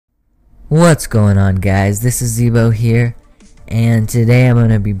What's going on, guys? This is Zebo here, and today I'm going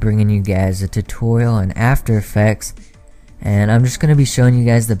to be bringing you guys a tutorial on After Effects, and I'm just going to be showing you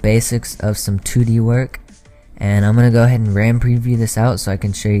guys the basics of some 2D work, and I'm going to go ahead and RAM preview this out so I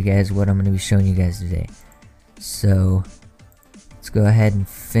can show you guys what I'm going to be showing you guys today. So let's go ahead and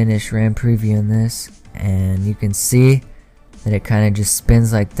finish RAM previewing this, and you can see that it kind of just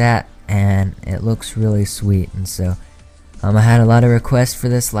spins like that, and it looks really sweet. And so I had a lot of requests for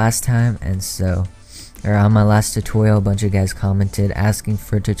this last time, and so, on my last tutorial, a bunch of guys commented asking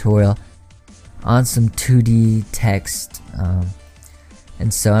for a tutorial on some 2D text,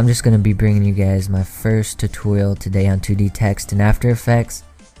 and so I'm just going to be bringing you guys my first tutorial today on 2D text in After Effects.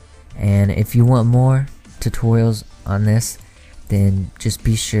 And if you want more tutorials on this, then just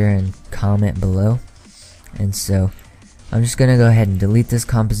be sure and comment below. And so I'm just going to go ahead and delete this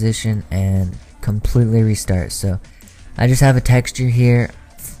composition and completely restart. So I just have a texture here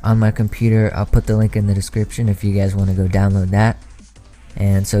on my computer. I'll put the link in the description if you guys want to go download that.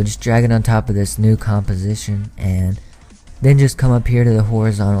 And so just drag it on top of this new composition, and then just come up here to the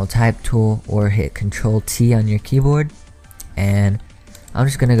horizontal type tool or hit Control T on your keyboard. And I'm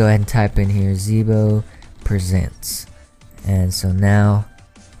just going to go ahead and type in here Zebo Presents. And so now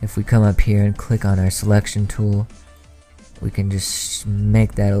if we come up here and click on our selection tool, we can just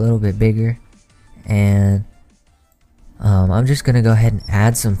make that a little bit bigger. And I'm just going to go ahead and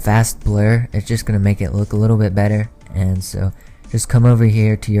add some fast blur. It's just going to make it look a little bit better. And so just come over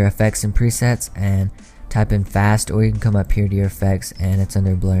here to your effects and presets and type in fast, or you can come up here to your effects and it's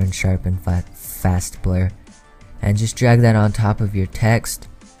under blur and sharpen fast blur. And just drag that on top of your text.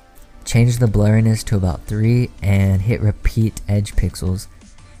 Change the blurriness to about 3 and hit repeat edge pixels.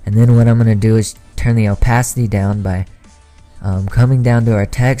 And then what I'm going to do is turn the opacity down by coming down to our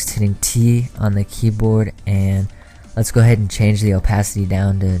text, hitting T on the keyboard, and let's go ahead and change the opacity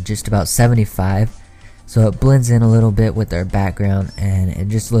down to just about 75, so it blends in a little bit with our background and it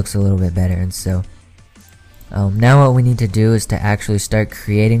just looks a little bit better. And so now what we need to do is to actually start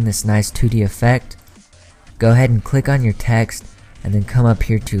creating this nice 2D effect. Go ahead and click on your text and then come up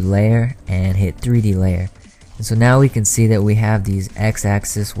here to layer and hit 3D layer. And so now we can see that we have these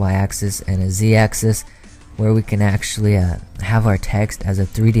x-axis, y-axis, and a z-axis where we can actually have our text as a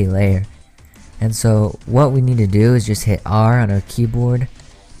 3D layer. And so what we need to do is just hit R on our keyboard,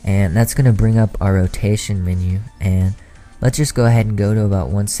 and that's going to bring up our rotation menu. And let's just go ahead and go to about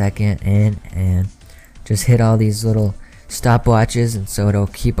 1 second in and just hit all these little stopwatches, and so it'll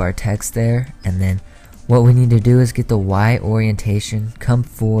keep our text there. And then what we need to do is get the Y orientation, come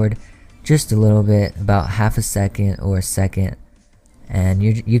forward just a little bit, about half a second or a second, and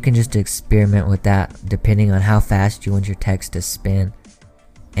you can just experiment with that depending on how fast you want your text to spin.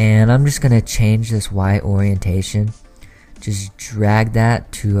 And I'm just going to change this Y orientation. Just drag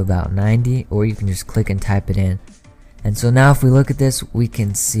that to about 90, or you can just click and type it in. And so now if we look at this, we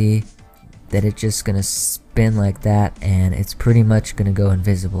can see that it's just going to spin like that, and it's pretty much going to go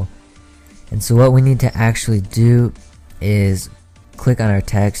invisible. And so what we need to actually do is click on our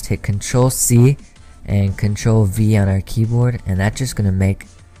text, hit Control C and Control V on our keyboard, and that's just going to make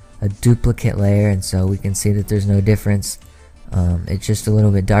a duplicate layer. And so we can see that there's no difference. It's just a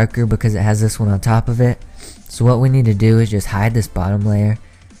little bit darker because it has this one on top of it. So what we need to do is just hide this bottom layer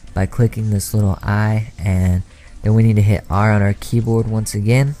by clicking this little eye, and then we need to hit R on our keyboard once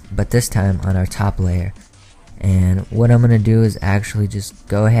again, but this time on our top layer. And what I'm going to do is actually just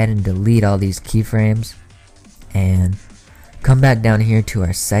go ahead and delete all these keyframes and come back down here to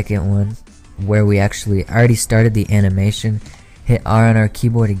our second one where we actually already started the animation. Hit R on our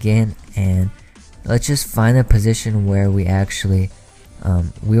keyboard again, and let's just find the position where we actually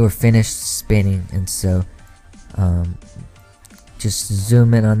we were finished spinning. And so just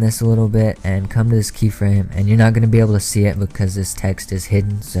zoom in on this a little bit and come to this keyframe, and you're not going to be able to see it because this text is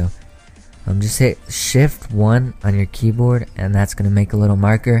hidden. So just hit Shift 1 on your keyboard, and that's going to make a little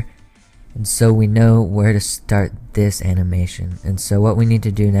marker, and so we know where to start this animation. And so what we need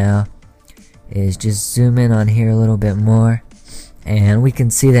to do now is just zoom in on here a little bit more, and we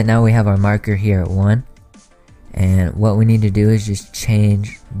can see that now we have our marker here at 1. And what we need to do is just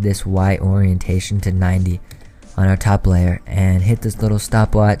change this Y orientation to 90 on our top layer and hit this little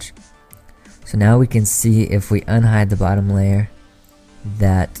stopwatch. So now we can see if we unhide the bottom layer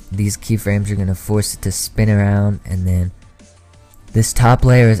that these keyframes are going to force it to spin around, and then this top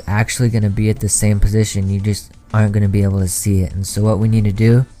layer is actually going to be at the same position. You just aren't going to be able to see it. And so what we need to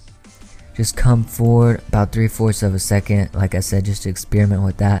do, just come forward about 3/4 of a second, like I said, just to experiment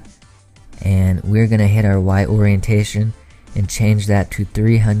with that, and we're going to hit our Y orientation and change that to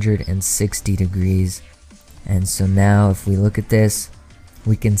 360 degrees. And so now if we look at this,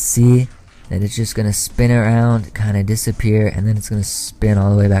 we can see that it's just gonna spin around, kind of disappear, and then it's gonna spin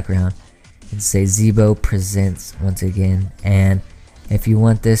all the way back around and say Zeebo Presents once again. And if you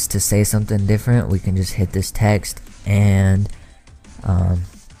want this to say something different, we can just hit this text and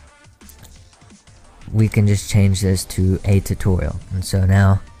we can just change this to a tutorial. And so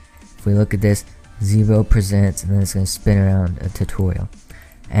now if we look at this, Zeebo Presents, and then it's going to spin around a tutorial,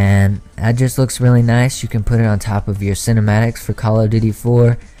 and that just looks really nice. You can put it on top of your cinematics for Call of Duty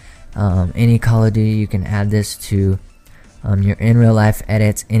 4, any Call of Duty. You can add this to your in real life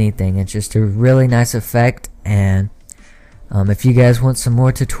edits, anything. It's just a really nice effect. And if you guys want some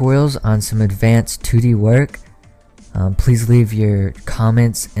more tutorials on some advanced 2D work, please leave your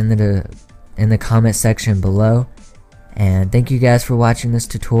comments in the comment section below. And thank you guys for watching this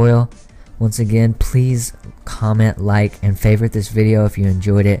tutorial. Once again, please comment, like, and favorite this video if you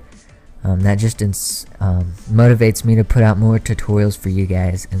enjoyed it. That just motivates me to put out more tutorials for you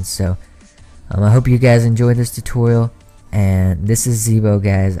guys. And so I hope you guys enjoyed this tutorial. And this is Zeebo,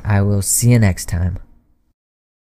 guys. I will see you next time.